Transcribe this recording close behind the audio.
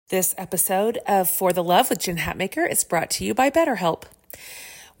This episode of For the Love with Jen Hatmaker is brought to you by BetterHelp.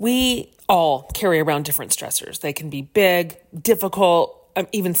 We all carry around different stressors. They can be big, difficult,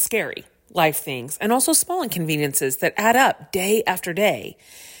 even scary life things, and also small inconveniences that add up day after day.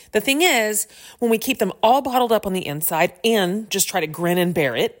 The thing is, when we keep them all bottled up on the inside and just try to grin and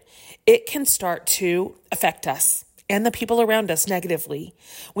bear it, it can start to affect us and the people around us negatively.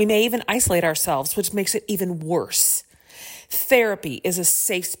 We may even isolate ourselves, which makes it even worse. Therapy is a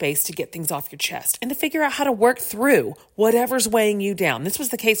safe space to get things off your chest and to figure out how to work through whatever's weighing you down. This was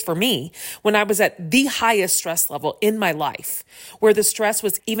the case for me when I was at the highest stress level in my life, where the stress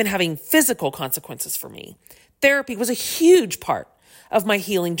was even having physical consequences for me. Therapy was a huge part of my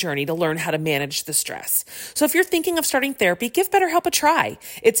healing journey to learn how to manage the stress. So if you're thinking of starting therapy, give BetterHelp a try.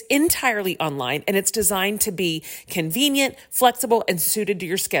 It's entirely online and it's designed to be convenient, flexible, and suited to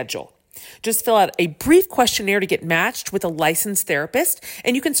your schedule. Just fill out a brief questionnaire to get matched with a licensed therapist,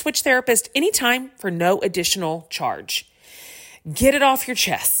 and you can switch therapist anytime for no additional charge. Get it off your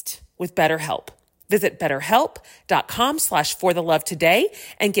chest with BetterHelp. Visit betterhelp.com/forthelove today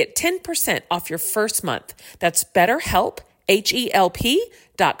and get 10% off your first month. That's BetterHelp,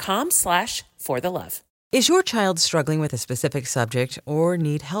 HELP.com/forthelove. Is your child struggling with a specific subject or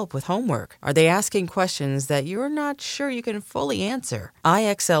need help with homework? Are they asking questions that you're not sure you can fully answer?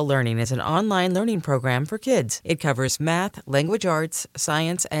 IXL Learning is an online learning program for kids. It covers math, language arts,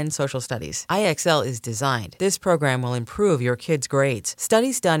 science, and social studies. IXL is designed. This program will improve your kids' grades.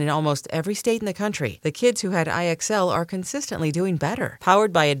 Studies done in almost every state in the country. The kids who had IXL are consistently doing better.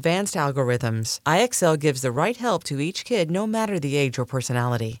 Powered by advanced algorithms, IXL gives the right help to each kid no matter the age or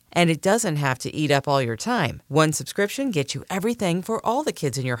personality. And it doesn't have to eat up all your time. One subscription gets you everything for all the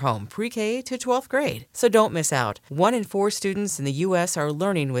kids in your home, pre-K to 12th grade. So don't miss out. 1 in 4 students in the U.S. are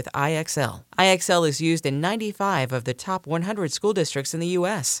learning with IXL. IXL is used in 95 of the top 100 school districts in the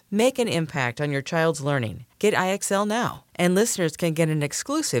U.S. Make an impact on your child's learning. Get IXL now. And listeners can get an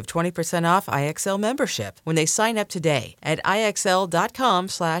exclusive 20% off IXL membership when they sign up today at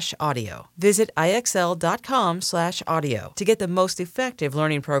IXL.com/audio. Visit IXL.com/audio to get the most effective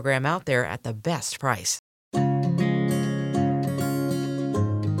learning program out there at the best price.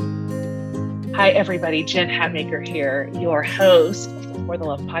 Hi, everybody. Jen Hatmaker here, your host of the For the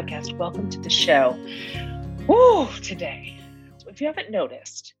Love podcast. Welcome to the show. Woo, today, if you haven't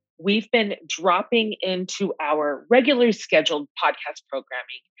noticed, we've been dropping into our regularly scheduled podcast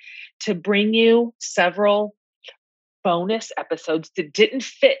programming to bring you several bonus episodes that didn't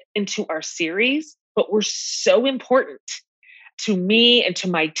fit into our series, but were so important to me and to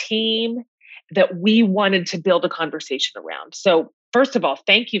my team that we wanted to build a conversation around. So first of all,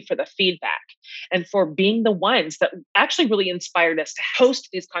 thank you for the feedback and for being the ones that actually really inspired us to host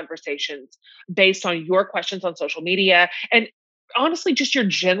these conversations based on your questions on social media and honestly, just your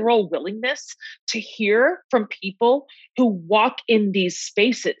general willingness to hear from people who walk in these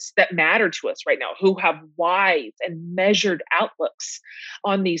spaces that matter to us right now, who have wise and measured outlooks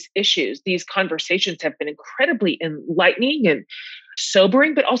on these issues. These conversations have been incredibly enlightening and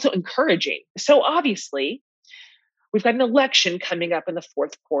sobering, but also encouraging. So obviously, we've got an election coming up in the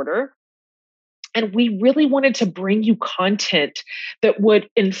fourth quarter. And we really wanted to bring you content that would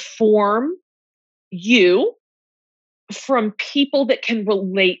inform you from people that can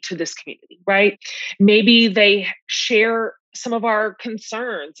relate to this community, right? Maybe they share some of our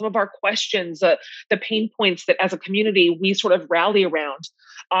concerns, some of our questions, the pain points that as a community we sort of rally around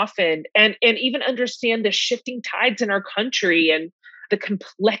often, and even understand the shifting tides in our country and the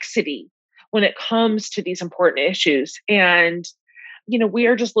complexity when it comes to these important issues. And, we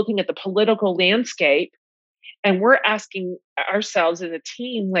are just looking at the political landscape and we're asking ourselves as a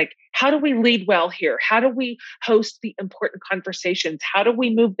team, like, how do we lead well here? How do we host the important conversations? How do we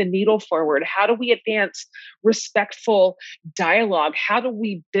move the needle forward? How do we advance respectful dialogue? How do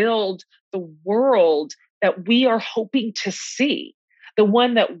we build the world that we are hoping to see? The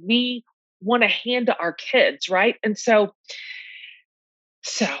one that we want to hand to our kids, right? And so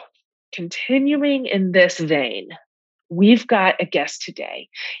continuing in this vein, we've got a guest today.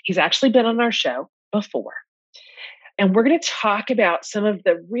 He's actually been on our show before. And we're going to talk about some of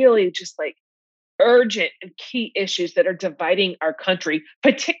the really just like urgent and key issues that are dividing our country,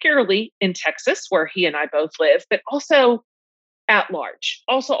 particularly in Texas, where he and I both live, but also at large,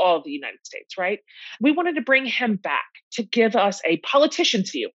 also all of the United States, right? We wanted to bring him back to give us a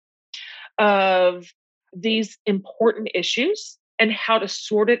politician's view of these important issues and how to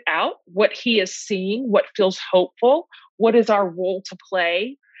sort it out, what he is seeing, what feels hopeful, what is our role to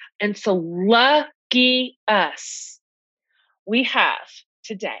play. And so lucky us, we have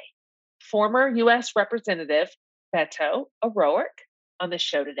today former U.S. Representative Beto O'Rourke on the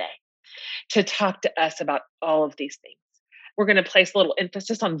show today to talk to us about all of these things. We're going to place a little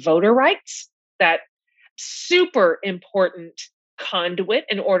emphasis on voter rights, that super important conduit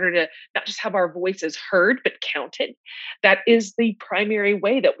in order to not just have our voices heard, but counted. That is the primary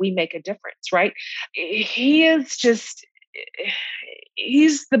way that we make a difference, right? He is just,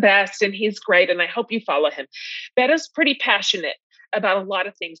 he's the best and he's great. And I hope you follow him. Beto's pretty passionate about a lot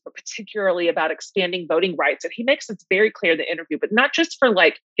of things, but particularly about expanding voting rights. And he makes this very clear in the interview, but not just for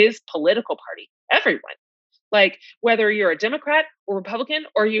like his political party, everyone. Like whether you're a Democrat or Republican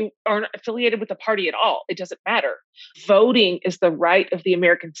or you aren't affiliated with a party at all, it doesn't matter. Voting is the right of the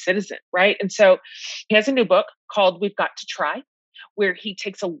American citizen, right? And so he has a new book called We've Got to Try, where he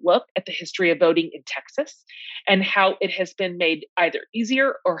takes a look at the history of voting in Texas and how it has been made either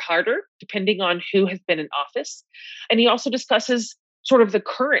easier or harder, depending on who has been in office. And he also discusses sort of the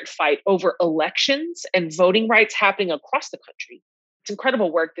current fight over elections and voting rights happening across the country. It's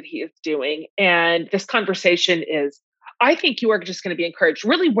incredible work that he is doing. And this conversation is, I think you are just going to be encouraged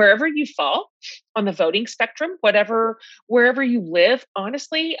really wherever you fall on the voting spectrum, wherever you live,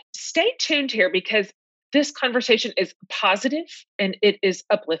 honestly, stay tuned here because this conversation is positive and it is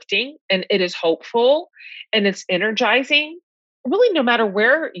uplifting and it is hopeful and it's energizing. Really, no matter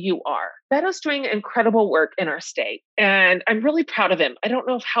where you are, Beto's doing incredible work in our state. And I'm really proud of him. I don't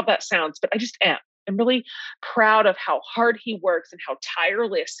know how that sounds, but I just am. I'm really proud of how hard he works and how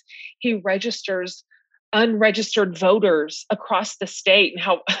tireless he registers unregistered voters across the state and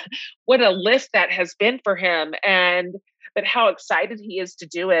how what a lift that has been for him and but how excited he is to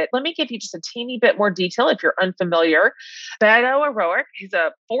do it. Let me give you just a teeny bit more detail if you're unfamiliar. Beto O'Rourke, he's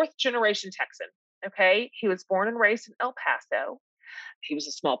a fourth generation Texan. Okay. He was born and raised in El Paso. He was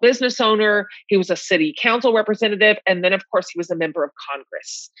a small business owner. He was a city council representative. And then, of course, he was a member of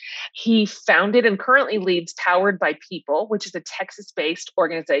Congress. He founded and currently leads Powered by People, which is a Texas based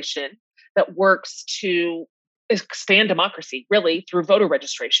organization that works to expand democracy, really, through voter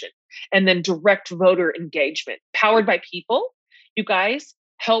registration and then direct voter engagement. Powered by People, you guys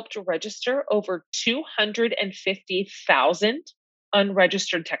helped register over 250,000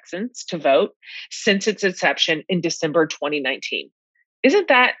 unregistered Texans to vote since its inception in December 2019. Isn't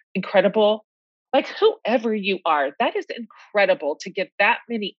that incredible? Like, whoever you are, that is incredible to get that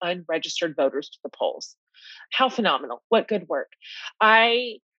many unregistered voters to the polls. How phenomenal. What good work.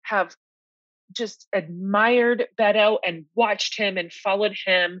 I have just admired Beto and watched him and followed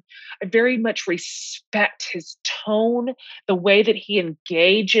him. I very much respect his tone, the way that he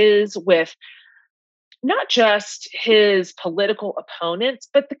engages with not just his political opponents,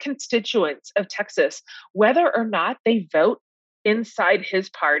 but the constituents of Texas, whether or not they vote inside his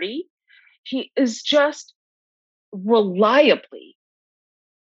party. He is just reliably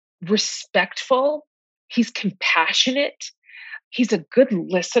respectful. He's compassionate. He's a good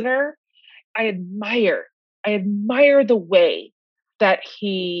listener. I admire the way that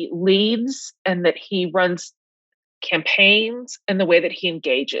he leads and that he runs campaigns and the way that he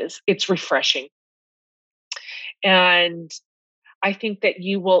engages. It's refreshing. And I think that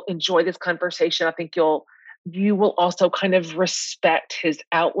you will enjoy this conversation. I think you will also kind of respect his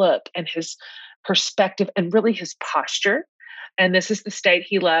outlook and his perspective and really his posture. And this is the state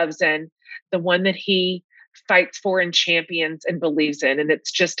he loves and the one that he fights for and champions and believes in. And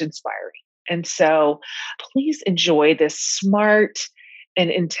it's just inspiring. And so please enjoy this smart and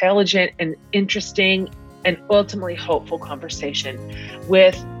intelligent and interesting and ultimately hopeful conversation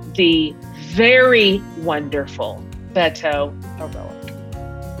with the very wonderful Beto O'Rourke.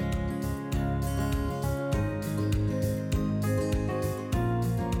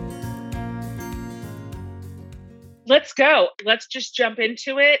 Let's go. Let's just jump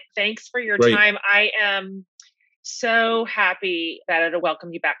into it. Thanks for your time. I am so happy, Beto, to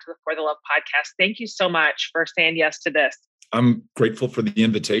welcome you back to the For the Love podcast. Thank you so much for saying yes to this. I'm grateful for the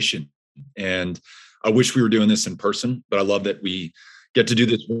invitation. And I wish we were doing this in person, but I love that we get to do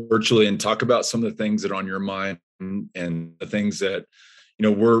this virtually and talk about some of the things that are on your mind and the things that,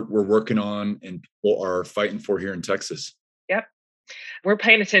 we're working on and people are fighting for here in Texas. Yep. We're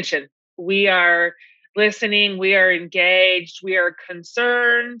paying attention. We are listening. We are engaged. We are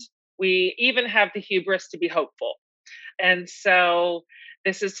concerned. We even have the hubris to be hopeful. And so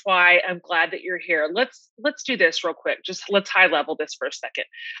this is why I'm glad that you're here. Let's do this real quick. Just let's high level this for a second.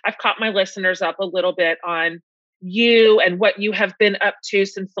 I've caught my listeners up a little bit on you and what you have been up to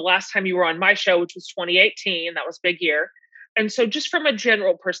since the last time you were on my show, which was 2018. That was a big year. And so just from a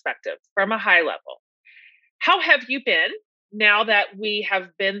general perspective, from a high level, how have you been now that we have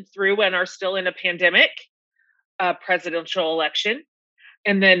been through and are still in a pandemic, presidential election?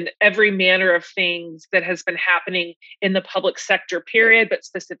 and then every manner of things that has been happening in the public sector, period, but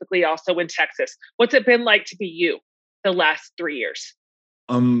specifically also in Texas. What's it been like to be you the last 3 years?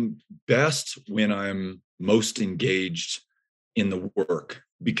 Best when I'm most engaged in the work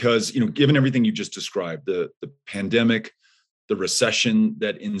because, given everything you just described, the pandemic, the recession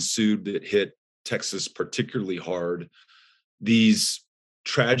that ensued that hit Texas particularly hard, these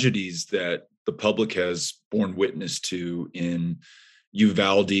tragedies that the public has borne witness to in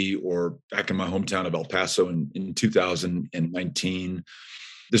Uvalde or back in my hometown of El Paso in 2019,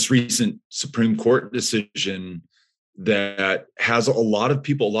 this recent Supreme Court decision that has a lot of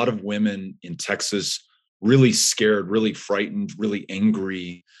people, a lot of women in Texas really scared, really frightened, really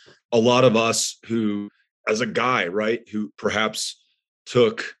angry. A lot of us who, as a guy, right, who perhaps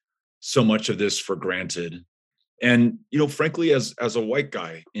took so much of this for granted. And, frankly, as a white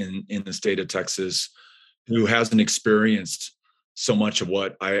guy in the state of Texas who hasn't experienced so much of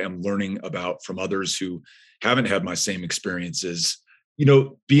what I am learning about from others who haven't had my same experiences,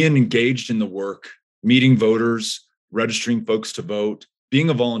 being engaged in the work, meeting voters, registering folks to vote, being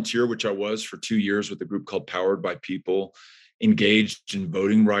a volunteer, which I was for 2 years with a group called Powered by People, engaged in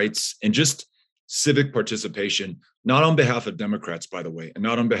voting rights and just civic participation, not on behalf of Democrats, by the way, and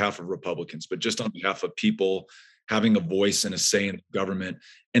not on behalf of Republicans, but just on behalf of people having a voice and a say in government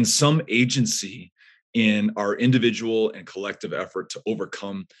and some agency in our individual and collective effort to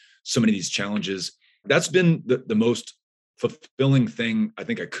overcome so many of these challenges. That's been the most fulfilling thing I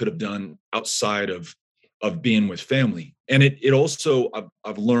think I could have done outside of being with family. And it also,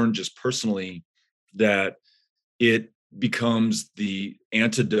 I've learned just personally that it becomes the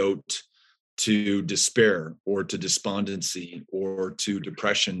antidote to despair or to despondency or to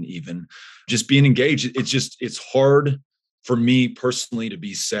depression, even just being engaged. It's hard for me personally to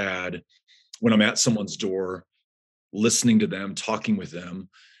be sad when I'm at someone's door, listening to them, talking with them,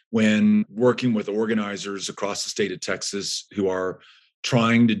 when working with organizers across the state of Texas who are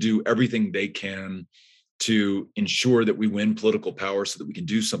trying to do everything they can to ensure that we win political power so that we can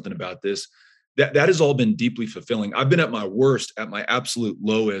do something about this. That has all been deeply fulfilling. I've been at my worst, at my absolute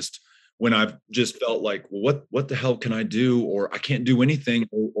lowest, when I've just felt like, well, what the hell can I do? Or I can't do anything,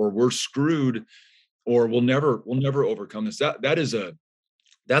 or we're screwed, or we'll never overcome this.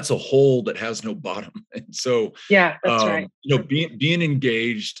 That's a hole that has no bottom. And so, Yeah, that's right. being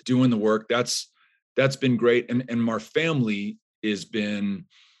engaged, doing the work, that's been great. And our family has been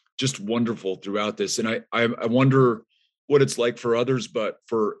just wonderful throughout this. And I wonder what it's like for others, but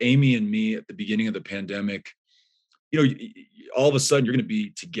for Amy and me at the beginning of the pandemic, all of a sudden you're going to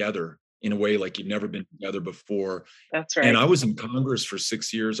be together in a way like you've never been together before. That's And right. I was in Congress for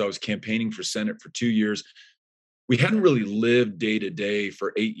 6 years. I was campaigning for Senate for 2 years. We hadn't really lived day to day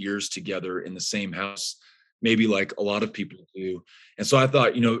for 8 years together in the same house, maybe like a lot of people do. And so I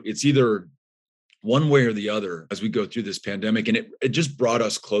thought, it's either one way or the other as we go through this pandemic. And it just brought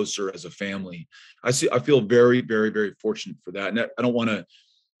us closer as a family. I feel very, very, very fortunate for that. And I don't want to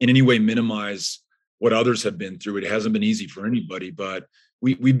in any way minimize what others have been through. It hasn't been easy for anybody, but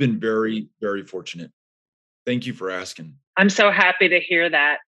we've been very, very fortunate. Thank you for asking. I'm so happy to hear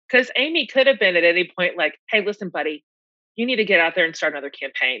that because Amy could have been at any point like, hey, listen, buddy, you need to get out there and start another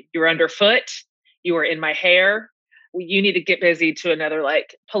campaign. You're underfoot. You are in my hair. You need to get busy to another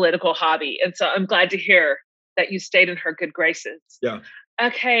like political hobby. And so I'm glad to hear that you stayed in her good graces. Yeah.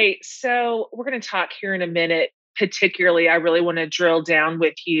 Okay. So we're going to talk here in a minute. Particularly, I really want to drill down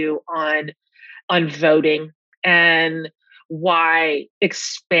with you on voting and why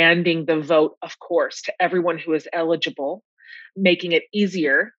expanding the vote, of course, to everyone who is eligible, making it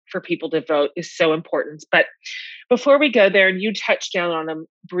easier for people to vote is so important. But before we go there, and you touched down on them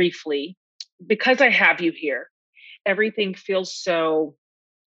briefly, because I have you here, everything feels so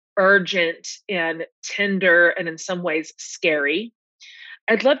urgent and tender and in some ways scary.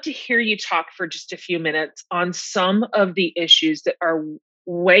 I'd love to hear you talk for just a few minutes on some of the issues that are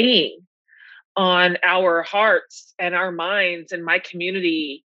weighing on our hearts and our minds and my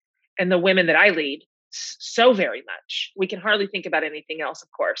community and the women that I lead so very much. We can hardly think about anything else, of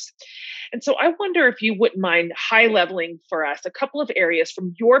course. And so I wonder if you wouldn't mind high leveling for us a couple of areas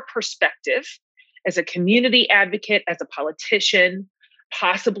from your perspective as a community advocate, as a politician,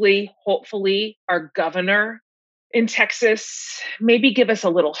 possibly, hopefully, our governor in Texas. Maybe give us a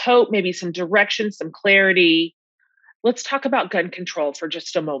little hope, maybe some direction, some clarity. Let's talk about gun control for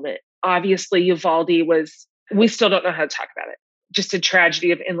just a moment. Obviously, Uvalde was, we still don't know how to talk about it. Just a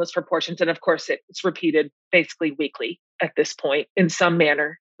tragedy of endless proportions. And of course, it's repeated basically weekly at this point in some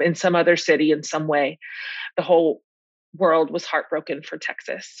manner, in some other city, in some way. The whole world was heartbroken for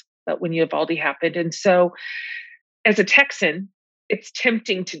Texas when Uvalde happened. And so, as a Texan, it's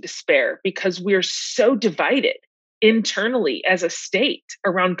tempting to despair because we're so divided internally as a state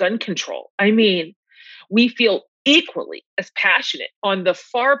around gun control. I mean, we feel equally as passionate on the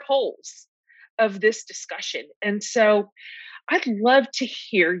far poles of this discussion. And so I'd love to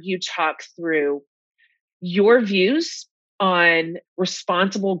hear you talk through your views on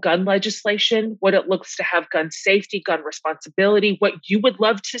responsible gun legislation, what it looks to have gun safety, gun responsibility, what you would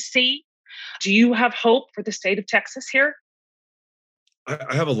love to see. Do you have hope for the state of Texas here?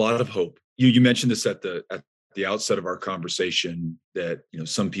 I have a lot of hope. You mentioned this at the outset of our conversation that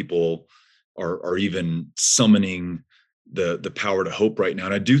some people are even summoning the power to hope right now,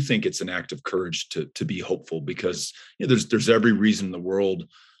 and I do think it's an act of courage to be hopeful, because there's every reason in the world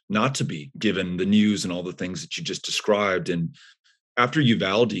not to be, given the news and all the things that you just described. And after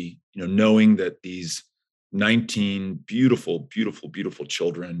Uvalde, knowing that these 19 beautiful, beautiful, beautiful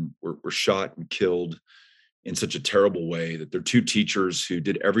children were shot and killed in such a terrible way, that their two teachers who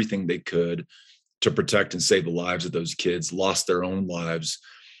did everything they could to protect and save the lives of those kids lost their own lives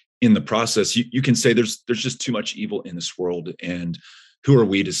in the process, you can say there's just too much evil in this world, and who are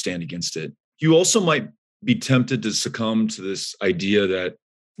we to stand against it? You also might be tempted to succumb to this idea that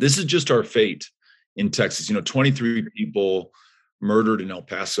this is just our fate in Texas. 23 people murdered in El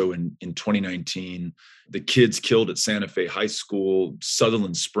Paso in 2019, the kids killed at Santa Fe High School,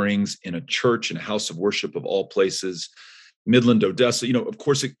 Sutherland Springs, in a church and a house of worship of all places, Midland, Odessa. Of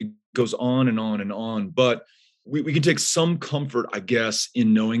course, it goes on and on and on, but we can take some comfort, I guess,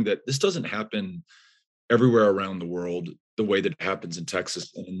 in knowing that this doesn't happen everywhere around the world the way that it happens in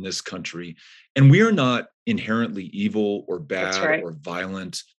Texas and in this country. And we are not inherently evil or That's bad right. or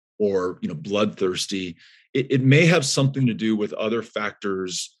violent or bloodthirsty. It may have something to do with other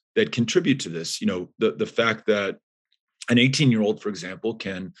factors that contribute to this. The fact that an 18-year-old, for example,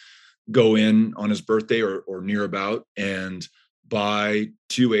 can go in on his birthday or near about and buy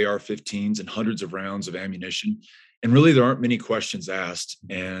two AR-15s and hundreds of rounds of ammunition. And really, there aren't many questions asked.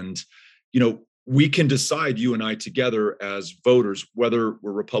 And, we can decide, you and I together as voters, whether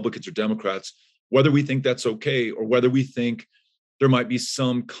we're Republicans or Democrats, whether we think that's okay, or whether we think there might be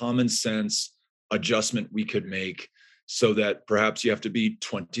some common sense adjustment we could make, so that perhaps you have to be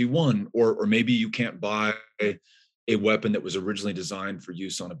 21, or maybe you can't buy a weapon that was originally designed for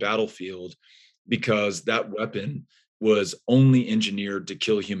use on a battlefield, because that weapon was only engineered to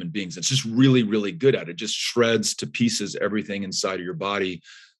kill human beings. It's just really, really good at it. Just shreds to pieces everything inside of your body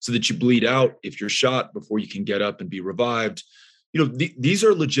so that you bleed out if you're shot before you can get up and be revived. These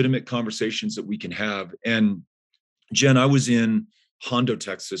are legitimate conversations that we can have. And Jen, I was in Hondo,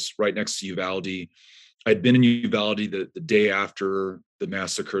 Texas, right next to Uvalde. I'd been in Uvalde the day after the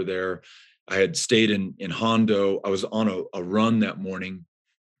massacre there. I had stayed in Hondo. I was on a run that morning,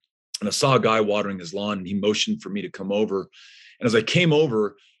 and I saw a guy watering his lawn, and he motioned for me to come over. And as I came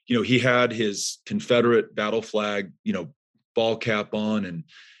over, he had his Confederate battle flag, ball cap on. And,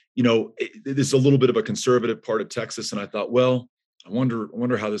 this is a little bit of a conservative part of Texas. And I thought, well, I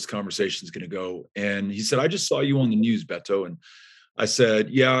wonder how this conversation is going to go. And he said, "I just saw you on the news, Beto." And I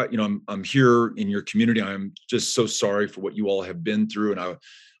said, "Yeah, I'm here in your community. I'm just so sorry for what you all have been through. And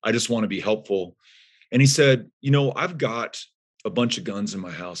I just want to be helpful." And he said, "I've got a bunch of guns in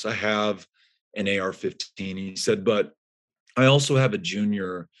my house. I have an AR-15." He said, "But I also have a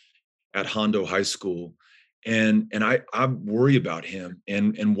junior at Hondo High School. And I worry about him,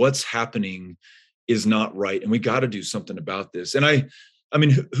 and what's happening is not right. And we got to do something about this." And I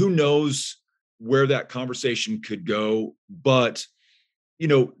mean, who knows where that conversation could go, but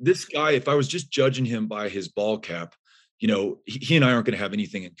this guy, if I was just judging him by his ball cap, he and I aren't going to have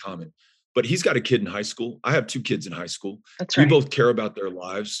anything in common. But he's got a kid in high school. I have two kids in high school. That's We right. both care about their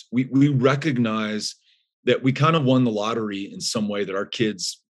lives. We recognize that we kind of won the lottery in some way, that our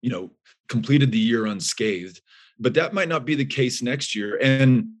kids, completed the year unscathed. But that might not be the case next year.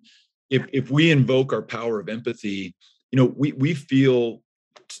 And if we invoke our power of empathy, we feel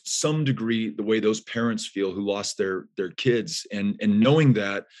to some degree the way those parents feel who lost their kids, and knowing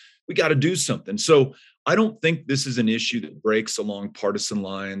that we got to do something. So I don't think this is an issue that breaks along partisan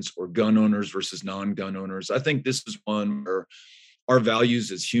lines or gun owners versus non-gun owners. I think this is one where our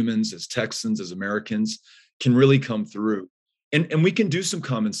values as humans, as Texans, as Americans, can really come through. And we can do some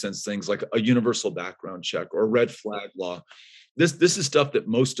common sense things like a universal background check or a red flag law. This is stuff that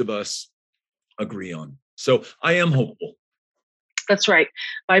most of us agree on. So I am hopeful. That's right.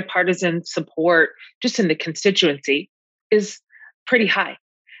 Bipartisan support just in the constituency is pretty high.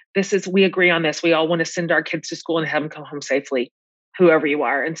 We agree on this. We all want to send our kids to school and have them come home safely, whoever you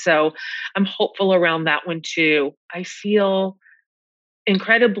are. And so I'm hopeful around that one too. I feel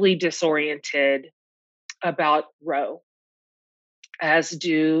incredibly disoriented about Roe. as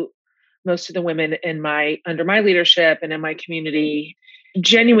do most of the women under my leadership and in my community.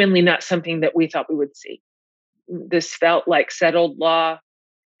 Genuinely not something that we thought we would see. This felt like settled law,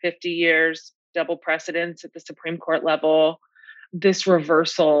 50 years, double precedence at the Supreme Court level. This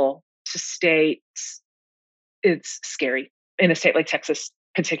reversal to states, it's scary in a state like Texas,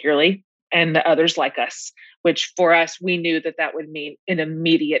 particularly, and the others like us, which for us, we knew that that would mean an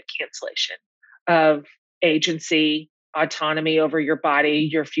immediate cancellation of agency, autonomy over your body,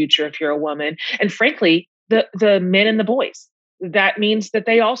 your future if you're a woman, and frankly, the men and the boys. That means that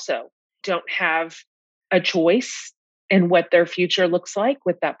they also don't have a choice in what their future looks like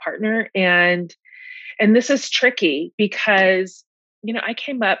with that partner. And this is tricky because, I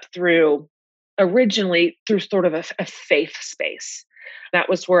came up originally through sort of a faith space. That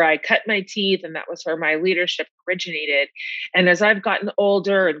was where I cut my teeth and that was where my leadership originated. And as I've gotten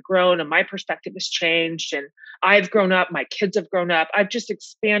older and grown and my perspective has changed and I've grown up, my kids have grown up, I've just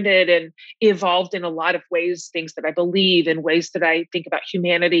expanded and evolved in a lot of ways, things that I believe in, ways that I think about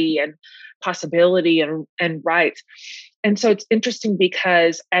humanity and possibility and rights. And so it's interesting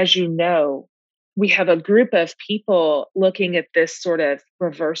because, as you know, we have a group of people looking at this sort of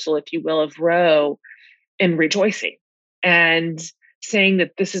reversal, if you will, of Roe and rejoicing and saying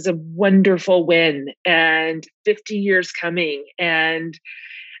that this is a wonderful win and 50 years coming. And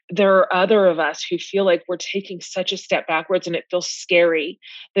there are other of us who feel like we're taking such a step backwards and it feels scary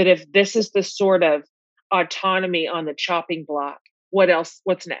that if this is the sort of autonomy on the chopping block, what else?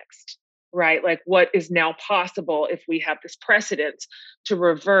 What's next? Right? Like, what is now possible if we have this precedent to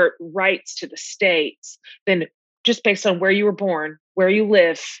revert rights to the states? Then, just based on where you were born, where you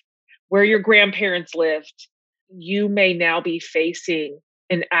live, where your grandparents lived, you may now be facing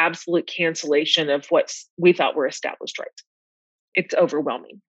an absolute cancellation of what we thought were established rights. It's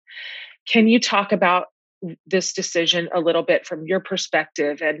overwhelming. Can you talk about this decision a little bit from your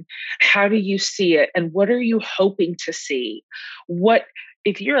perspective, and how do you see it, and what are you hoping to see? What,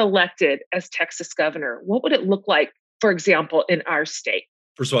 if you're elected as Texas governor, what would it look like, for example, in our state?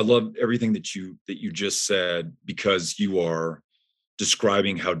 First of all, I love everything that you just said, because you are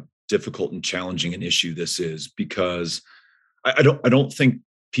describing how difficult and challenging an issue this is. Because I don't think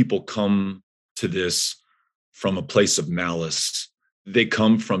people come to this from a place of malice. They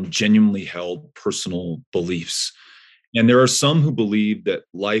come from genuinely held personal beliefs. And there are some who believe that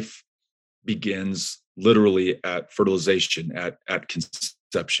life begins literally at fertilization, at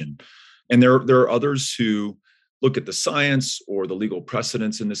conception. And there are others who look at the science or the legal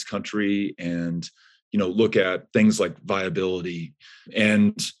precedents in this country and, look at things like viability.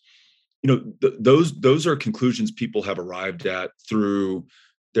 And, those are conclusions people have arrived at through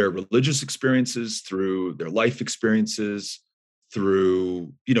their religious experiences, through their life experiences,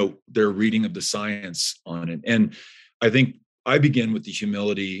 through, their reading of the science on it. And I think I begin with the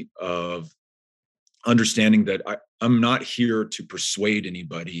humility of understanding that I'm not here to persuade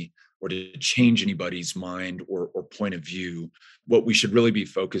anybody or to change anybody's mind or point of view. What we should really be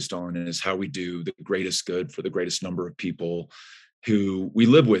focused on is how we do the greatest good for the greatest number of people who we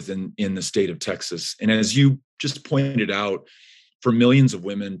live with in the state of Texas. And as you just pointed out, for millions of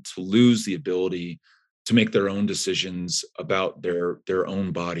women to lose the ability to make their own decisions about their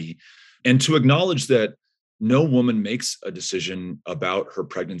own body, and to acknowledge that no woman makes a decision about her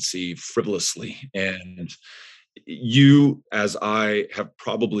pregnancy frivolously. And you, as I, have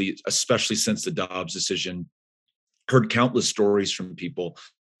probably, especially since the Dobbs decision, heard countless stories from people,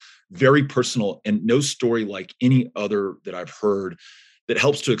 very personal, and no story like any other that I've heard that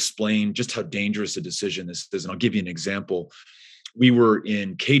helps to explain just how dangerous a decision this is. And I'll give you an example. We were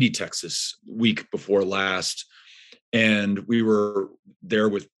in Katy, Texas, week before last, and we were there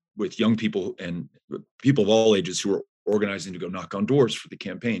with young people and people of all ages who were organizing to go knock on doors for the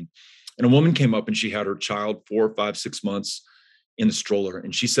campaign. And a woman came up and she had her child 4, 5, 6 months in the stroller.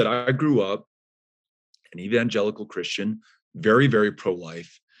 And she said, I grew up an evangelical Christian, very, very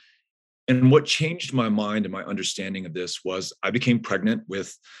pro-life. And what changed my mind and my understanding of this was I became pregnant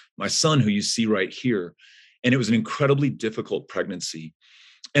with my son, who you see right here. And it was an incredibly difficult pregnancy.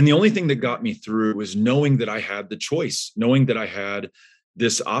 And the only thing that got me through was knowing that I had the choice, knowing that I had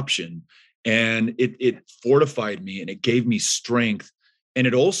this option. And it fortified me and it gave me strength. And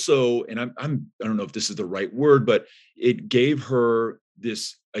it also, and I don't know if this is the right word, but it gave her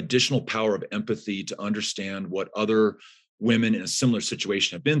this additional power of empathy to understand what other women in a similar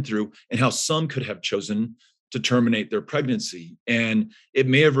situation have been through and how some could have chosen to terminate their pregnancy. And it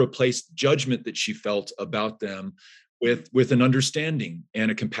may have replaced judgment that she felt about them with an understanding and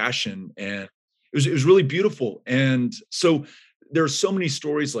a compassion. And it was really beautiful. And so there are so many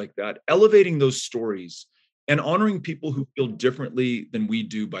stories like that. Elevating those stories and honoring people who feel differently than we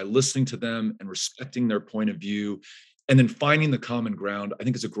do by listening to them and respecting their point of view, and then finding the common ground, I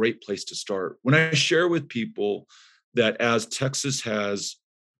think is a great place to start. When I share with people that as Texas has,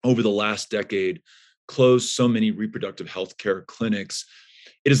 over the last decade, closed so many reproductive health care clinics,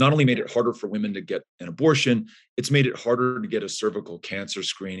 it has not only made it harder for women to get an abortion, it's made it harder to get a cervical cancer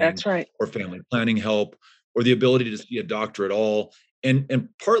screening That's right. or family planning help or the ability to see a doctor at all. And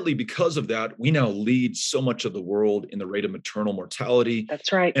partly because of that, we now lead so much of the world in the rate of maternal mortality.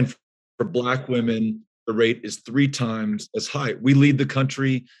 That's right. And for Black women, the rate is 3 times as high. We lead the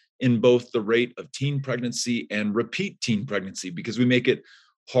country in both the rate of teen pregnancy and repeat teen pregnancy because we make it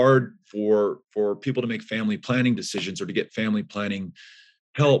hard for people to make family planning decisions or to get family planning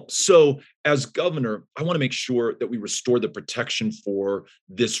help. So as governor, I want to make sure that we restore the protection for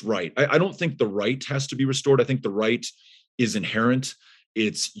this right. I don't think the right has to be restored. I think the right is inherent.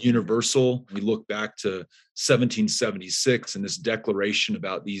 It's universal. We look back to 1776 and this declaration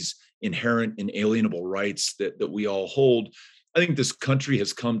about these inherent inalienable rights that we all hold. I think this country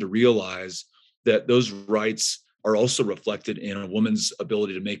has come to realize that those rights are also reflected in a woman's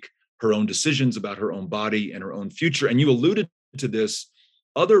ability to make her own decisions about her own body and her own future. And you alluded to this,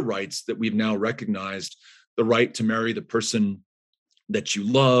 other rights that we've now recognized, the right to marry the person that you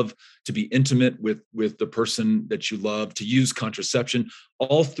love, to be intimate with the person that you love, to use contraception.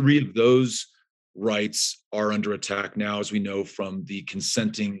 All 3 of those rights are under attack now, as we know from the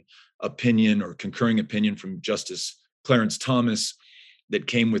consenting opinion or concurring opinion from Justice Clarence Thomas that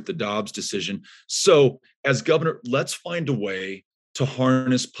came with the Dobbs decision. So as governor, let's find a way to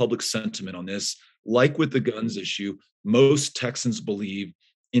harness public sentiment on this. Like with the guns issue, most Texans believe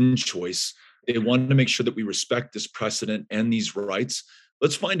in choice. They want to make sure that we respect this precedent and these rights.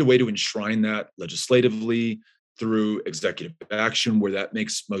 Let's find a way to enshrine that legislatively through executive action where that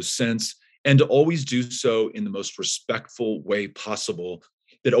makes most sense, and to always do so in the most respectful way possible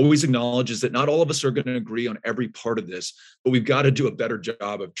that always acknowledges that not all of us are going to agree on every part of this, but we've got to do a better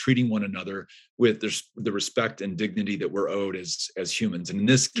job of treating one another with the respect and dignity that we're owed as humans. And in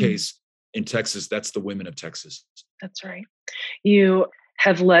this case, in Texas, that's the women of Texas. That's right. You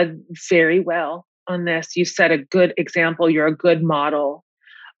have led very well on this. You set a good example. You're a good model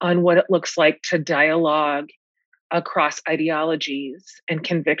on what it looks like to dialogue across ideologies and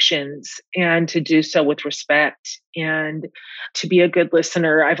convictions and to do so with respect and to be a good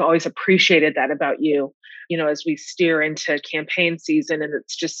listener. I've always appreciated that about you, as we steer into campaign season and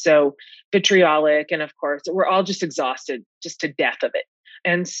it's just so vitriolic. And of course, we're all just exhausted just to death of it.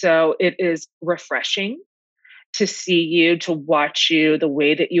 And so it is refreshing to see you, to watch you, the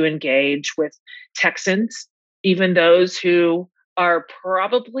way that you engage with Texans, even those who are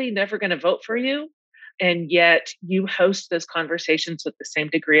probably never going to vote for you. And yet you host those conversations with the same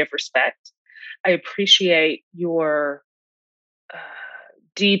degree of respect. I appreciate your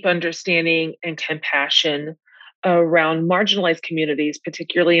deep understanding and compassion around marginalized communities,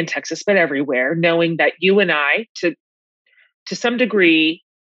 particularly in Texas, but everywhere, knowing that you and I, to some degree,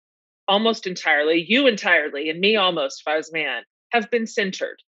 almost entirely, you entirely, and me almost, if I was a man, have been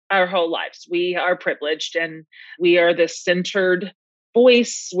centered our whole lives. We are privileged and we are the centered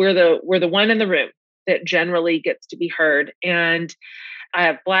voice. We're the one in the room that generally gets to be heard. And I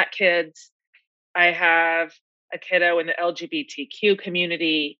have Black kids. I have a kiddo in the LGBTQ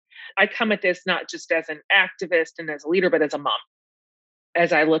community. I come at this not just as an activist and as a leader, but as a mom.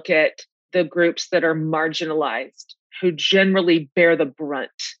 As I look at the groups that are marginalized, who generally bear the brunt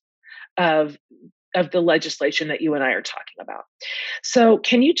of the legislation that you and I are talking about. So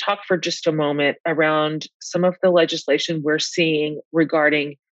can you talk for just a moment around some of the legislation we're seeing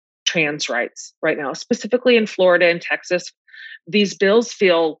regarding trans rights right now, specifically in Florida and Texas? These bills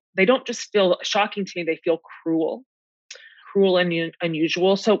they don't just feel shocking to me, they feel cruel and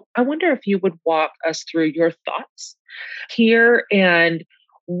unusual. So I wonder if you would walk us through your thoughts here and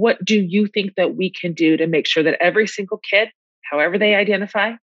what do you think that we can do to make sure that every single kid, however they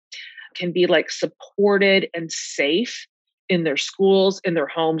identify, can be supported and safe in their schools, in their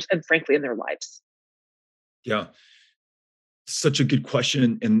homes, and frankly, in their lives? Yeah. Such a good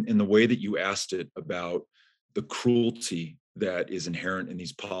question in the way that you asked it about the cruelty that is inherent in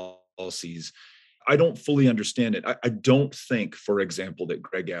these policies. I don't fully understand it. I don't think, for example, that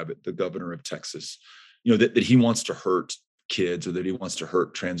Greg Abbott, the governor of Texas, that he wants to hurt kids or that he wants to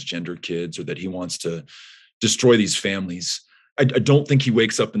hurt transgender kids or that he wants to destroy these families. I don't think he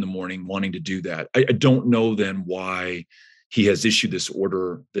wakes up in the morning wanting to do that. I don't know then why he has issued this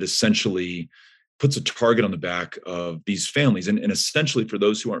order that essentially puts a target on the back of these families. And essentially, for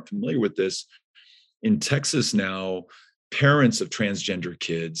those who aren't familiar with this, in Texas now, parents of transgender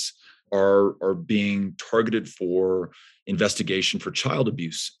kids are being targeted for investigation for child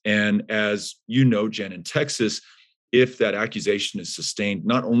abuse. And as you know, Jen, in Texas, if that accusation is sustained,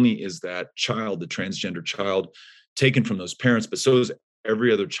 not only is that child, the transgender child, taken from those parents, but so is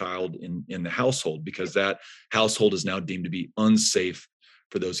every other child in the household, because that household is now deemed to be unsafe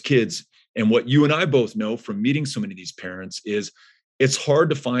for those kids. And what you and I both know from meeting so many of these parents is it's hard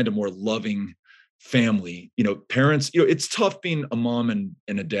to find a more loving family. Parents, it's tough being a mom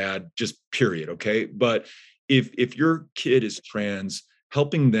and a dad, just period. Okay. But if your kid is trans,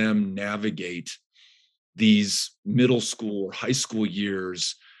 helping them navigate these middle school or high school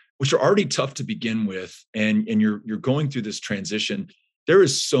years, which are already tough to begin with, and you're going through this transition, there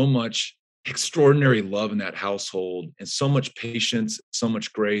is so much extraordinary love in that household and so much patience, so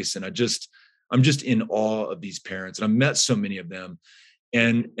much grace. And I'm just in awe of these parents. And I've met so many of them.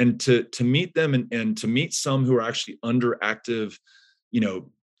 And to meet them and to meet some who are actually under active,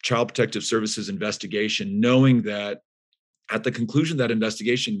 child protective services investigation, knowing that at the conclusion of that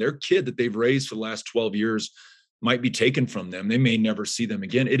investigation, their kid that they've raised for the last 12 years might be taken from them. They may never see them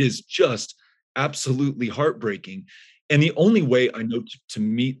again. It is just absolutely heartbreaking. And the only way I know to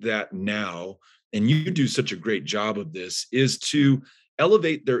meet that now, and you do such a great job of this, is to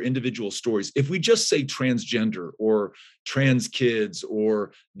elevate their individual stories. If we just say transgender or trans kids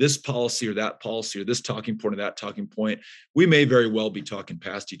or this policy or that policy or this talking point or that talking point, we may very well be talking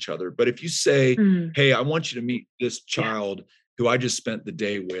past each other. But if you say, hey, I want you to meet this child who I just spent the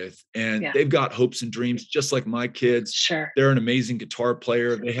day with, and they've got hopes and dreams just like my kids. Sure. They're an amazing guitar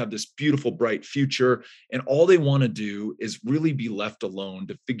player. They have this beautiful, bright future. And all they want to do is really be left alone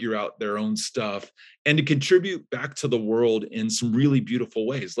to figure out their own stuff and to contribute back to the world in some really beautiful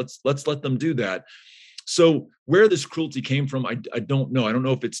ways. Let's let them do that. So where this cruelty came from, I don't know. I don't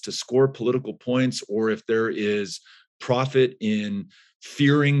know if it's to score political points or if there is profit in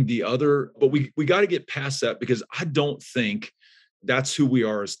fearing the other, but we got to get past that, because I don't think that's who we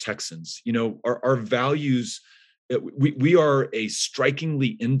are as Texans. Our values, we are a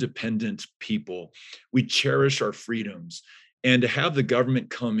strikingly independent people. We cherish our freedoms. And to have the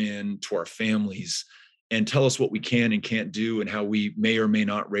government come in to our families and tell us what we can and can't do and how we may or may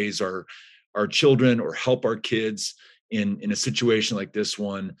not raise our children or help our kids in a situation like this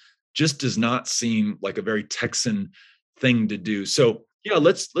one just does not seem like a very Texan thing to do. So yeah,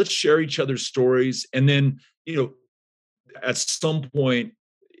 let's share each other's stories. And then, at some point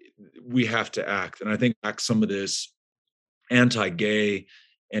we have to act. And I think some of this anti-gay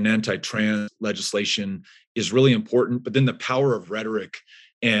and anti-trans legislation is really important, but then the power of rhetoric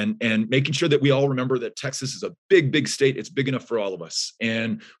and making sure that we all remember that Texas is a big, big state. It's big enough for all of us.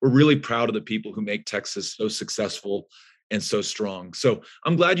 And we're really proud of the people who make Texas so successful and so strong. So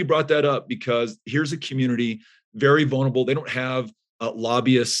I'm glad you brought that up, because here's a community very vulnerable. They don't have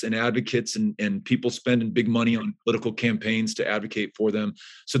lobbyists and advocates and people spending big money on political campaigns to advocate for them.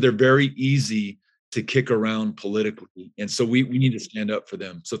 So they're very easy to kick around politically. And so we need to stand up for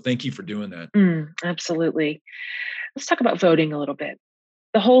them. So thank you for doing that. Absolutely. Let's talk about voting a little bit.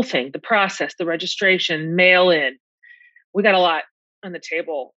 The whole thing, the process, the registration, mail in. We got a lot on the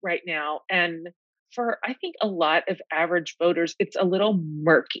table right now. And for, I think, a lot of average voters, it's a little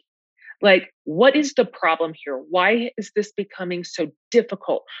murky. Like, what is the problem here? Why is this becoming so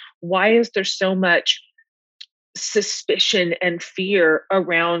difficult? Why is there so much suspicion and fear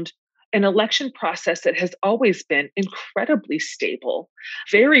around an election process that has always been incredibly stable,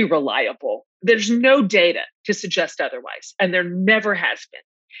 very reliable? There's no data to suggest otherwise, and there never has been.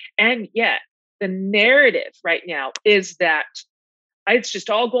 And yet, the narrative right now is that it's just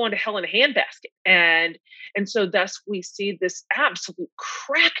all going to hell in a handbasket. And so thus we see this absolute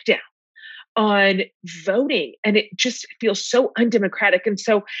crackdown on voting, and it just feels so undemocratic. And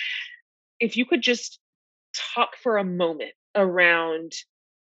so if you could just talk for a moment around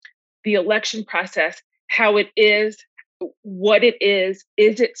the election process, how it is, what it is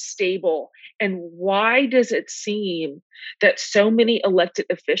it stable, and why does it seem that so many elected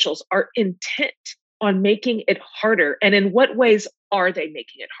officials are intent on making it harder, and in what ways are they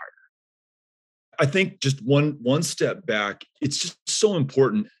making it harder? I think just one step back, it's just so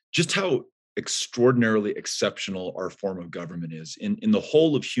important just how extraordinarily exceptional our form of government is. In the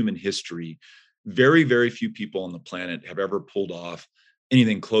whole of human history, very, very few people on the planet have ever pulled off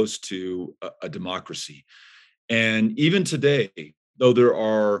anything close to a democracy. And even today, though there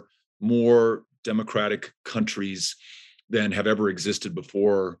are more democratic countries than have ever existed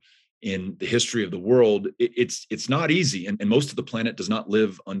before in the history of the world, it's not easy. And most of the planet does not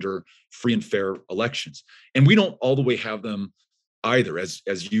live under free and fair elections. And we don't all the way have them either,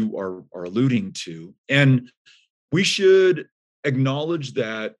 as you are alluding to. And we should acknowledge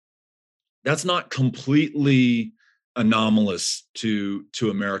that that's not completely anomalous to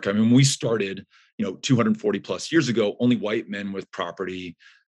America. I mean, when we started, 240 plus years ago, only white men with property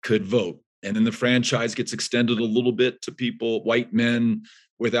could vote. And then the franchise gets extended a little bit to people, white men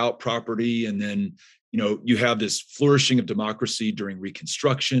without property. And then, you have this flourishing of democracy during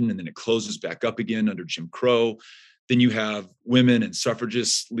Reconstruction, and then it closes back up again under Jim Crow. Then you have women and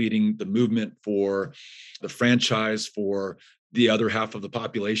suffragists leading the movement for the franchise for the other half of the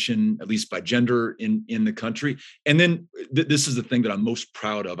population, at least by gender in the country. And then this is the thing that I'm most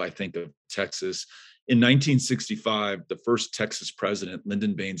proud of, I think, of Texas. In 1965, the first Texas president,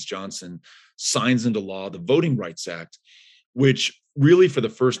 Lyndon Baines Johnson, signs into law the Voting Rights Act, which really, for the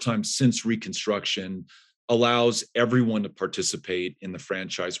first time since Reconstruction, allows everyone to participate in the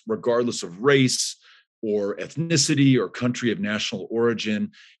franchise, regardless of race or ethnicity or country of national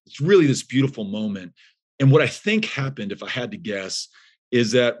origin. It's really this beautiful moment. And what I think happened, if I had to guess,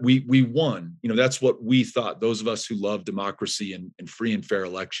 is that we won. That's what we thought, those of us who love democracy and free and fair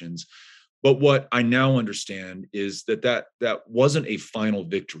elections. But what I now understand is that wasn't a final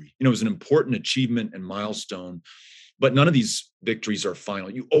victory. It was an important achievement and milestone, but none of these victories are final.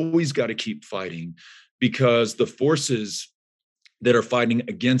 You always got to keep fighting, because the forces that are fighting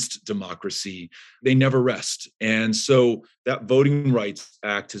against democracy, they never rest. And so that Voting Rights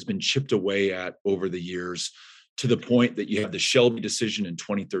Act has been chipped away at over the years, to the point that you have the Shelby decision in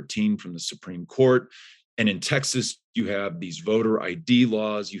 2013 from the Supreme Court. And in Texas, you have these voter ID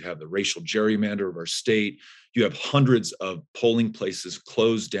laws, you have the racial gerrymander of our state, you have hundreds of polling places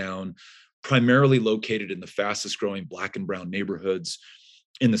closed down, primarily located in the fastest growing Black and brown neighborhoods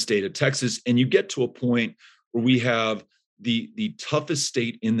in the state of Texas. And you get to a point where we have the toughest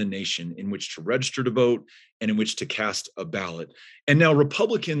state in the nation in which to register to vote and in which to cast a ballot. And now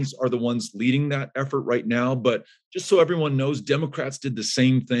Republicans are the ones leading that effort right now. But just so everyone knows, Democrats did the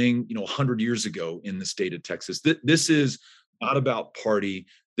same thing, 100 years ago in the state of Texas. This is not about party.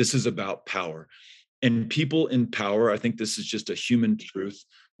 This is about power. And people in power, I think this is just a human truth,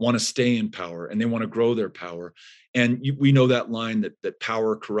 want to stay in power and they want to grow their power. And we know that line that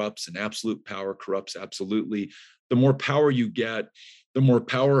power corrupts and absolute power corrupts absolutely. The more power you get, the more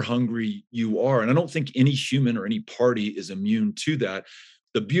power hungry you are. And I don't think any human or any party is immune to that.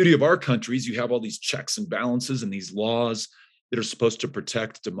 The beauty of our country is you have all these checks and balances and these laws that are supposed to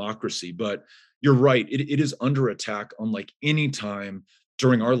protect democracy. But you're right, it is under attack unlike any time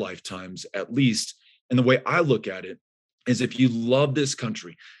during our lifetimes, at least. And the way I look at it is, if you love this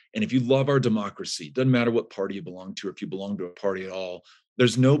country and if you love our democracy, it doesn't matter what party you belong to or if you belong to a party at all,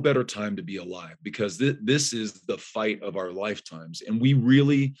 there's no better time to be alive, because this is the fight of our lifetimes. And we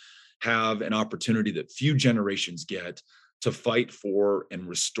really have an opportunity that few generations get to fight for and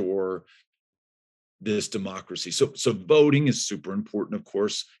restore this democracy. So voting is super important, of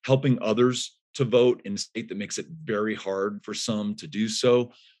course. Helping others to vote in a state that makes it very hard for some to do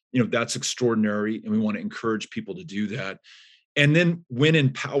so, that's extraordinary. And we want to encourage people to do that. And then when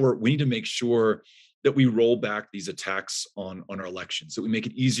in power, we need to make sure that we roll back these attacks on our elections, that we make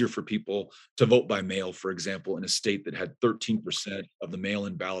it easier for people to vote by mail, for example, in a state that had 13% of the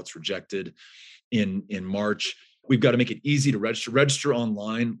mail-in ballots rejected in March. We've got to make it easy to register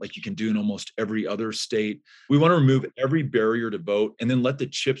online, like you can do in almost every other state. We want to remove every barrier to vote and then let the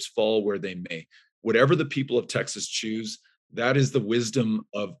chips fall where they may. Whatever the people of Texas choose, that is the wisdom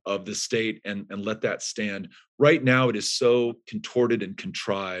of the state, and let that stand. Right now, it is so contorted and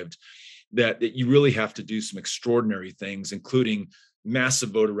contrived that you really have to do some extraordinary things, including massive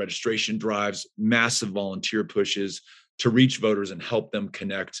voter registration drives, massive volunteer pushes to reach voters and help them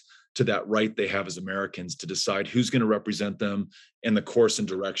connect to that right they have as Americans to decide who's going to represent them and the course and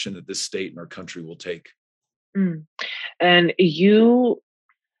direction that this state and our country will take. Mm. And you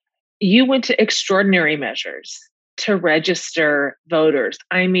went to extraordinary measures to register voters.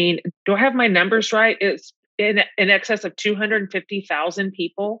 I mean, do I have my numbers right? It's in excess of 250,000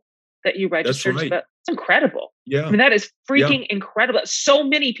 people that you registered. That's right. That's incredible. Yeah. I mean, that is freaking incredible. So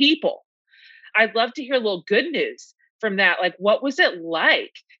many people. I'd love to hear a little good news from that. Like, what was it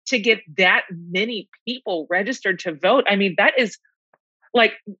like to get that many people registered to vote? I mean, that is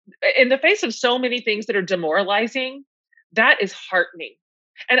like, in the face of so many things that are demoralizing, that is heartening.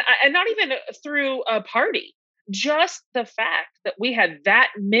 And not even through a party, just the fact that we had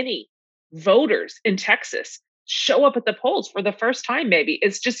that many voters in Texas show up at the polls for the first time, maybe,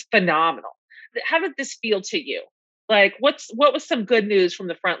 it's just phenomenal. How did this feel to you? Like, what was some good news from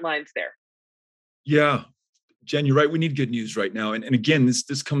the front lines there? Yeah, Jen, you're right. We need good news right now. And again,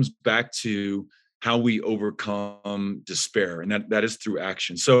 this comes back to how we overcome despair, and that is through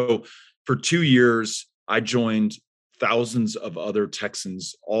action. So for 2 years, I joined thousands of other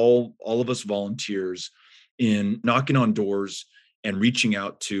Texans, all of us volunteers, in knocking on doors and reaching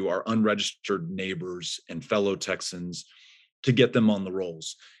out to our unregistered neighbors and fellow Texans to get them on the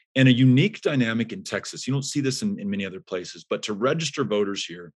rolls. And a unique dynamic in Texas, you don't see this in many other places, but to register voters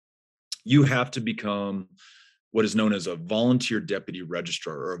here, you have to become what is known as a volunteer deputy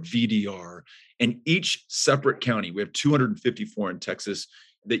registrar, or a VDR. And each separate county, we have 254 in Texas,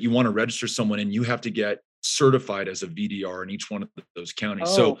 that you want to register someone in, you have to get certified as a VDR in each one of those counties.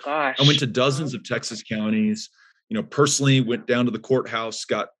 Oh So I went gosh. to dozens of Texas counties, personally went down to the courthouse,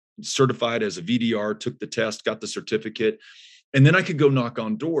 got certified as a VDR, took the test, got the certificate. And then I could go knock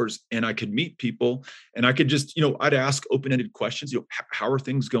on doors and I could meet people, and I could just, I'd ask open-ended questions. How are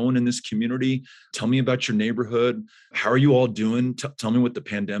things going in this community? Tell me about your neighborhood. How are you all doing? Tell me what the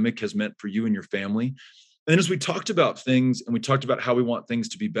pandemic has meant for you and your family. And then as we talked about things and we talked about how we want things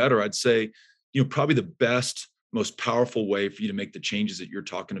to be better, I'd say, probably the best, most powerful way for you to make the changes that you're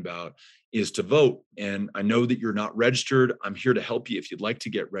talking about is to vote. And I know that you're not registered. I'm here to help you if you'd like to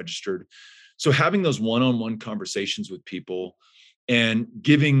get registered. So having those one-on-one conversations with people and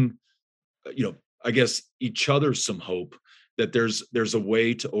giving, I guess, each other some hope that there's a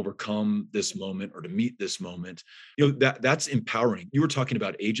way to overcome this moment or to meet this moment, that's empowering. You were talking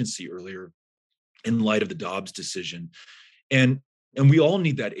about agency earlier in light of the Dobbs decision. And we all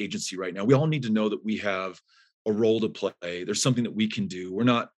need that agency right now. We all need to know that we have a role to play. There's something that we can do. We're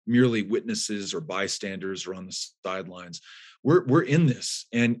not merely witnesses or bystanders or on the sidelines. We're in this,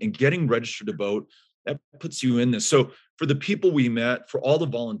 and getting registered to vote, that puts you in this. So for the people we met, for all the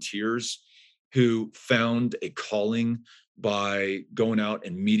volunteers who found a calling by going out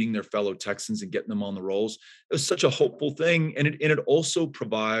and meeting their fellow Texans and getting them on the rolls, it was such a hopeful thing. And it also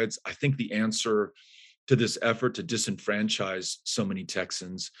provides, I think, the answer to this effort to disenfranchise so many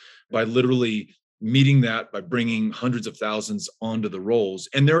Texans by literally meeting that by bringing hundreds of thousands onto the rolls.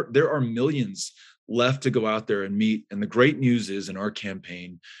 And there are millions left to go out there and meet. And the great news is, in our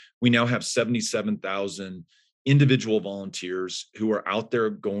campaign, we now have 77,000 individual volunteers who are out there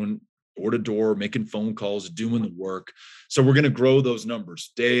going door to door, making phone calls, doing the work. So we're going to grow those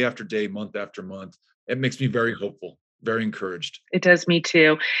numbers day after day, month after month. It makes me very hopeful, very encouraged. It does me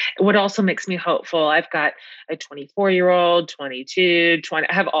too. What also makes me hopeful, I've got a 24-year-old, 22, 20,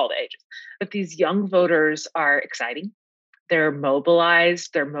 I have all the ages. But these young voters are exciting. They're mobilized,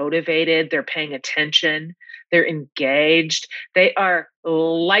 they're motivated, they're paying attention, they're engaged. They are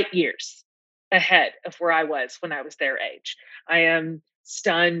light years ahead of where I was when I was their age. I am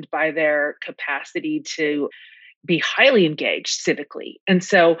stunned by their capacity to be highly engaged civically. And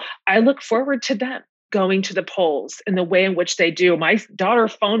so I look forward to them going to the polls and the way in which they do. My daughter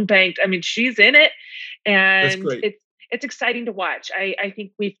phone banked. I mean, she's in it, That's and great. it's exciting to watch. I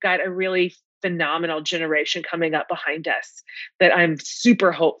think we've got a really phenomenal generation coming up behind us that I'm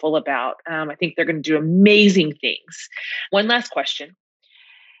super hopeful about. I think they're going to do amazing things. One last question.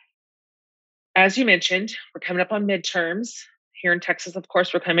 As you mentioned, we're coming up on midterms here in Texas. Of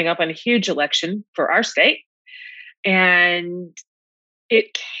course, we're coming up on a huge election for our state. And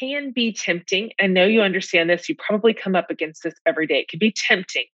it can be tempting. I know you understand this. You probably come up against this every day. It can be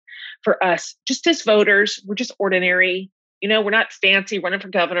tempting for us, just as voters. We're just ordinary. We're not fancy running for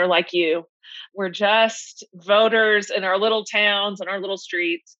governor like you. We're just voters in our little towns and our little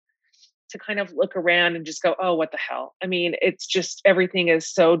streets, to kind of look around and just go, oh, what the hell? I mean, it's just everything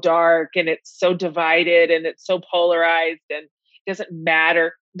is so dark and it's so divided and it's so polarized and it doesn't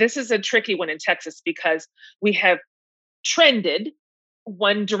matter. This is a tricky one in Texas because we have trended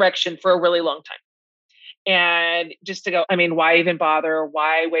one direction for a really long time. And just to go, I mean, why even bother?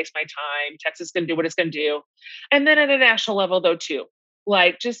 Why waste my time? Texas is going to do what it's going to do. And then at a national level, though, too,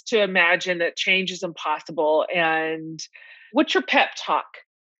 like just to imagine that change is impossible. And what's your pep talk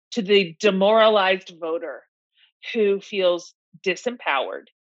to the demoralized voter who feels disempowered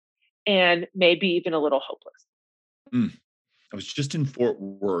and maybe even a little hopeless? I was just in Fort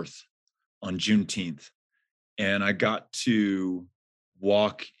Worth on Juneteenth, and I got to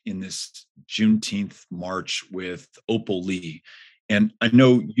walk in this Juneteenth march with Opal Lee. And I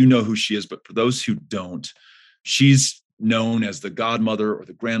know you know who she is, but for those who don't, she's known as the godmother or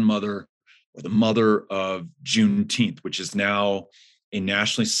the grandmother or the mother of Juneteenth, which is now a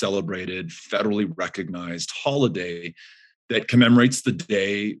nationally celebrated, federally recognized holiday that commemorates the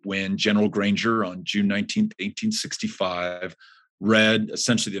day when General Granger on June 19th, 1865, read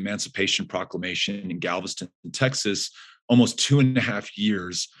essentially the Emancipation Proclamation in Galveston, Texas, almost 2.5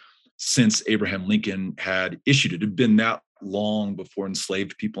 years since Abraham Lincoln had issued it. It had been that long before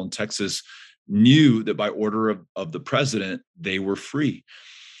enslaved people in Texas knew that by order of the president, they were free.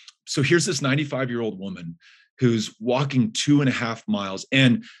 So here's this 95-year-old woman who's walking 2.5 miles.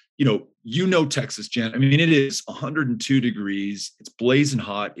 And, Texas, Jen. I mean, it is 102 degrees. It's blazing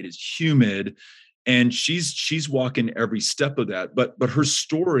hot. It is humid. And she's walking every step of that. But her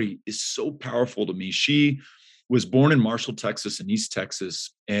story is so powerful to me. She was born in Marshall, Texas, in East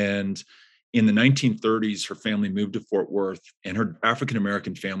Texas. And in the 1930s, her family moved to Fort Worth, and her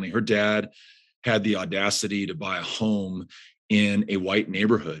African-American family, her dad had the audacity to buy a home in a white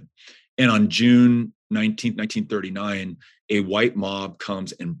neighborhood. And on June 19th, 1939, a white mob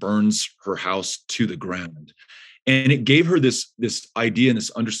comes and burns her house to the ground. And it gave her this idea and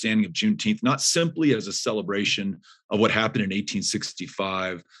this understanding of Juneteenth, not simply as a celebration of what happened in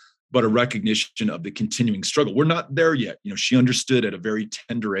 1865, but a recognition of the continuing struggle. We're not there yet. She understood at a very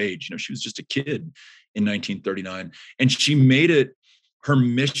tender age. She was just a kid in 1939. And she made it her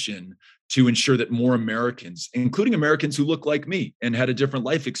mission to ensure that more Americans, including Americans who look like me and had a different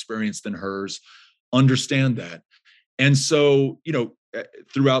life experience than hers, understand that. And so,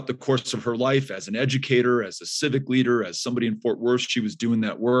 throughout the course of her life as an educator, as a civic leader, as somebody in Fort Worth, she was doing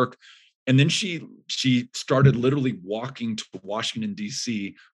that work. And then she started literally walking to Washington,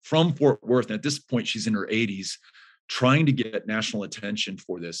 D.C. from Fort Worth. And at this point, she's in her 80s, trying to get national attention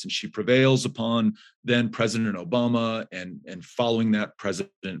for this. And she prevails upon then President Obama and following that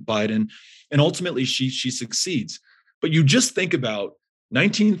President Biden. And ultimately, she succeeds. But you just think about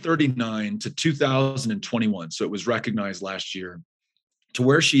 1939 to 2021. So it was recognized last year, to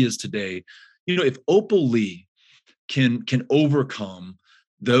where she is today. If Opal Lee can overcome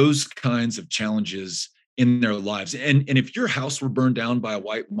those kinds of challenges in their lives, and if your house were burned down by a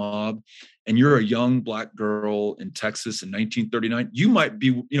white mob and you're a young Black girl in Texas in 1939, you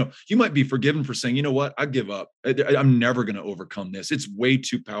might be forgiven for saying, what, I give up. I'm never going to overcome this. It's way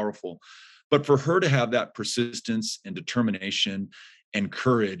too powerful. But for her to have that persistence and determination and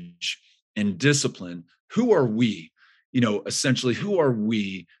courage and discipline, who are we? Essentially, who are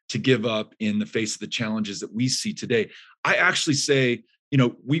we to give up in the face of the challenges that we see today? I actually say,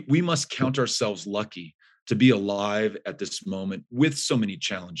 we must count ourselves lucky to be alive at this moment with so many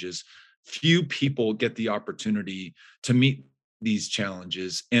challenges. Few people get the opportunity to meet these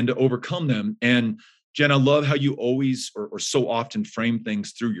challenges and to overcome them. And Jen, I love how you always or so often frame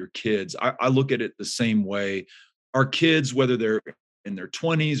things through your kids. I look at it the same way. Our kids, whether they're in their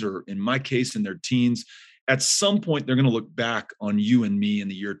 20s or in my case, in their teens, at some point, they're going to look back on you and me in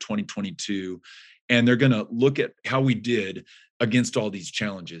the year 2022, and they're going to look at how we did against all these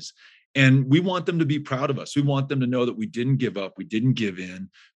challenges. And we want them to be proud of us. We want them to know that we didn't give up. We didn't give in.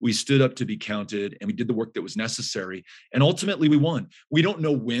 We stood up to be counted, and we did the work that was necessary. And ultimately, we won. We don't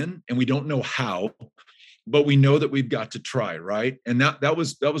know when, and we don't know how, but we know that we've got to try, right? And that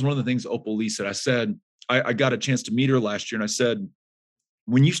was one of the things Opal Lee said. I said, I got a chance to meet her last year, and I said,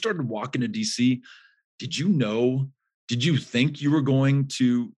 when you started walking to DC, did you think you were going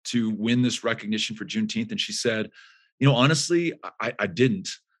to win this recognition for Juneteenth? And she said, honestly, I didn't,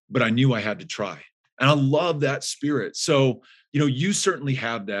 but I knew I had to try. And I love that spirit. So, you certainly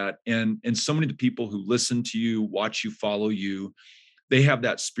have that. And so many of the people who listen to you, watch you, follow you, they have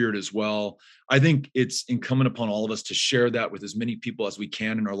that spirit as well. I think it's incumbent upon all of us to share that with as many people as we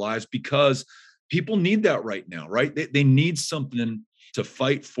can in our lives, because people need that right now, right? They need something to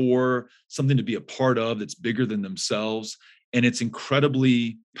fight for, something to be a part of that's bigger than themselves. And it's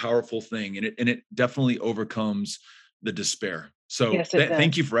incredibly powerful thing. And it definitely overcomes the despair. So Yes,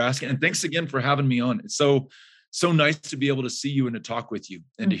 thank you for asking. And thanks again for having me on. It's so nice to be able to see you and to talk with you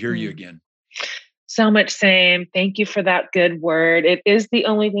and to hear you again. So much same. Thank you for that good word. It is the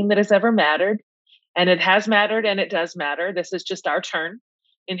only thing that has ever mattered. And it has mattered, and it does matter. This is just our turn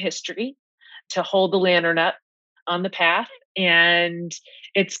in history to hold the lantern up on the path. And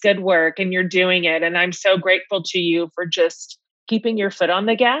it's good work, and you're doing it. And I'm so grateful to you for just keeping your foot on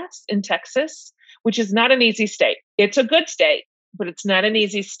the gas in Texas, which is not an easy state. It's a good state, but it's not an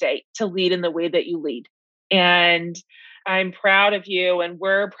easy state to lead in the way that you lead. And I'm proud of you, and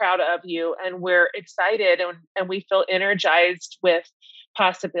we're proud of you, and we're excited, and we feel energized with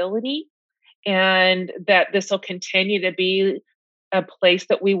possibility, and that this will continue to be a place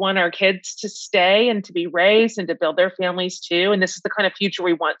that we want our kids to stay and to be raised and to build their families too. And this is the kind of future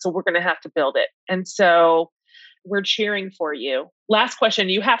we want. So we're going to have to build it. And so we're cheering for you. Last question.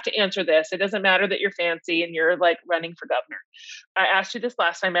 You have to answer this. It doesn't matter that you're fancy and you're like running for governor. I asked you this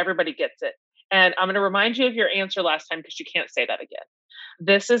last time. Everybody gets it. And I'm going to remind you of your answer last time, because you can't say that again.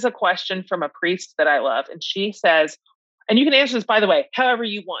 This is a question from a priest that I love. And she says, and you can answer this, by the way, however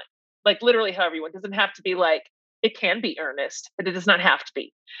you want, like literally however you want. It doesn't have to be like, it can be earnest, but it does not have to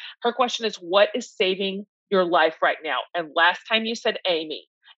be. Her question is, what is saving your life right now? And last time you said Amy.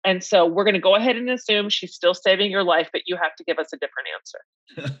 And so we're going to go ahead and assume she's still saving your life, but you have to give us a different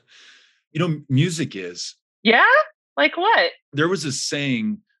answer. Music is. Yeah? Like what? There was this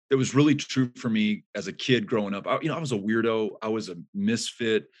saying that was really true for me as a kid growing up. I was a weirdo. I was a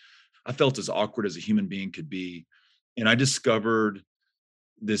misfit. I felt as awkward as a human being could be. And I discovered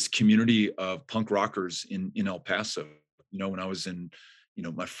this community of punk rockers in El Paso, when I was in,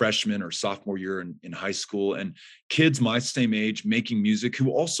 my freshman or sophomore year in high school, and kids my same age making music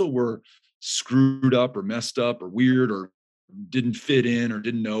who also were screwed up or messed up or weird or didn't fit in or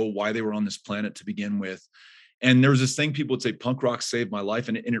didn't know why they were on this planet to begin with. And there was this thing people would say, punk rock saved my life.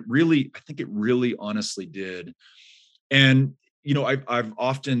 And it really, I think it really honestly did. And I've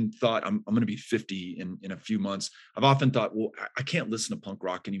often thought I'm going to be 50 in a few months. I've often thought, well, I can't listen to punk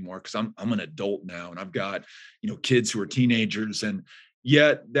rock anymore because I'm an adult now, and I've got kids who are teenagers, and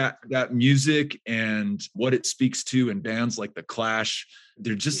yet that music and what it speaks to, and bands like the Clash,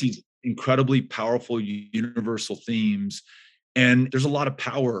 they're just these incredibly powerful universal themes. And there's a lot of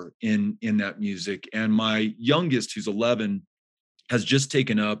power in that music. And my youngest, who's 11, has just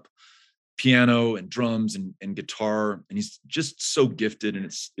taken up piano and drums and guitar, and he's just so gifted, and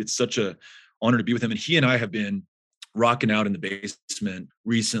it's such a honor to be with him. And he and I have been rocking out in the basement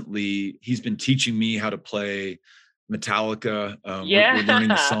recently. He's been teaching me how to play Metallica. We're learning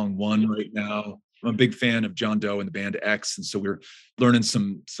the song One right now. I'm a big fan of John Doe and the band X, and so we're learning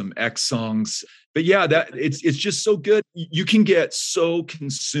some X songs. But yeah, that it's just so good. You can get so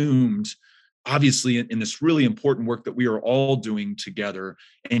consumed, obviously, in this really important work that we are all doing together,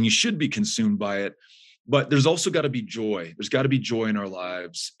 and you should be consumed by it. But there's also got to be joy. There's got to be joy in our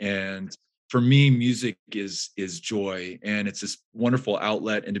lives. And for me, music is joy, and it's this wonderful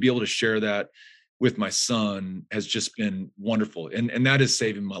outlet. And to be able to share that with my son has just been wonderful. And that is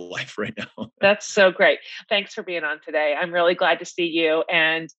saving my life right now. That's so great. Thanks for being on today. I'm really glad to see you,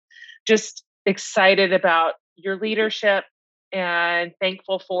 and just excited about your leadership and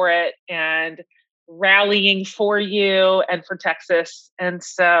thankful for it, and rallying for you and for Texas. And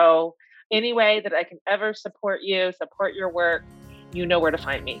so any way that I can ever support you, support your work, you know where to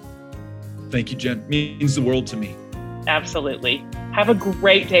find me. Thank you, Jen. It means the world to me. Absolutely. Have a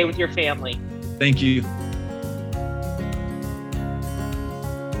great day with your family. Thank you.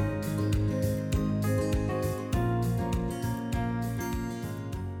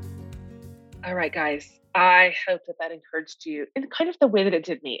 All right, guys. I hope that encouraged you in kind of the way that it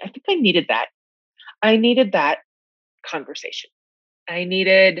did me. I think I needed that. I needed that conversation. I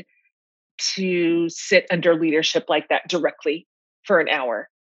needed to sit under leadership like that directly for an hour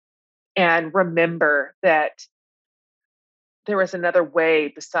and remember that there was another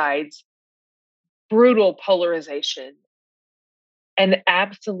way besides brutal polarization and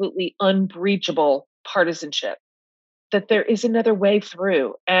absolutely unbreachable partisanship, that there is another way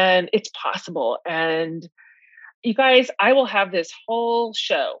through, and it's possible. And you guys, I will have this whole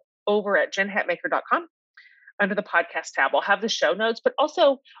show over at jenhatmaker.com under the podcast tab. I'll have the show notes, but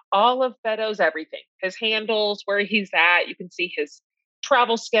also all of Beto's everything, his handles, where he's at. You can see his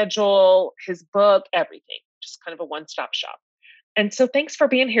travel schedule, his book, everything. Just kind of a one-stop shop. And so thanks for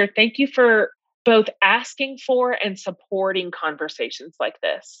being here. Thank you for both asking for and supporting conversations like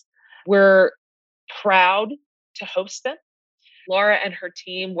this. We're proud to host them. Laura and her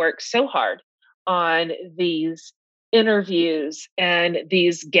team work so hard on these interviews and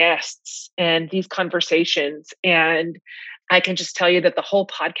these guests and these conversations. And I can just tell you that the whole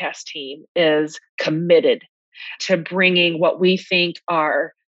podcast team is committed to bringing what we think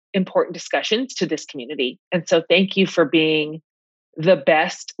are important discussions to this community. And so thank you for being the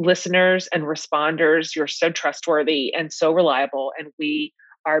best listeners and responders. You're so trustworthy and so reliable, and we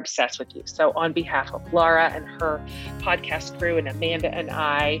are obsessed with you. So on behalf of Laura and her podcast crew and Amanda and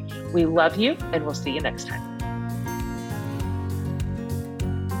I, we love you, and we'll see you next time.